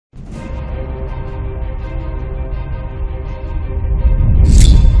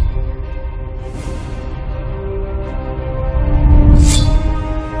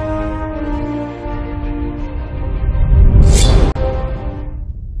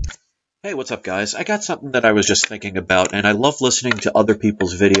Hey, what's up, guys? I got something that I was just thinking about, and I love listening to other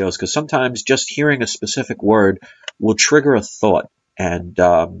people's videos because sometimes just hearing a specific word will trigger a thought, and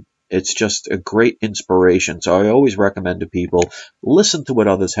it's just a great inspiration. So I always recommend to people listen to what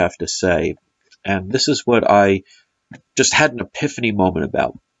others have to say, and this is what I just had an epiphany moment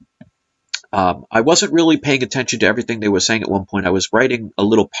about. I wasn't really paying attention to everything they were saying at one point. I was writing a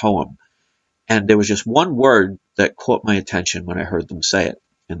little poem, and there was just one word that caught my attention when I heard them say it.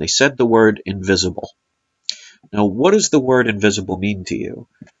 And they said the word invisible. Now, what does the word invisible mean to you?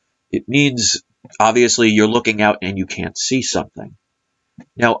 It means, obviously, you're looking out and you can't see something.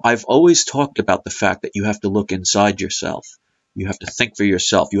 Now, I've always talked about the fact that you have to look inside yourself. You have to think for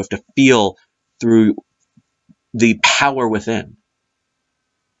yourself. You have to feel through the power within.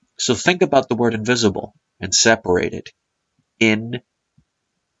 So think about the word invisible and separate it.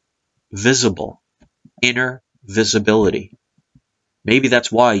 Invisible. Inner visibility. Maybe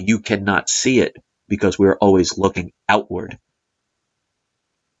that's why you cannot see it, because we're always looking outward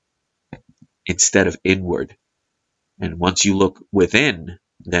instead of inward. And once you look within,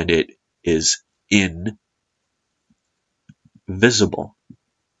 then it is invisible.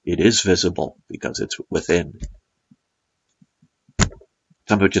 It is visible because it's within.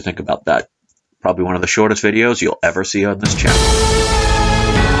 Tell me what you think about that. Probably one of the shortest videos you'll ever see on this channel.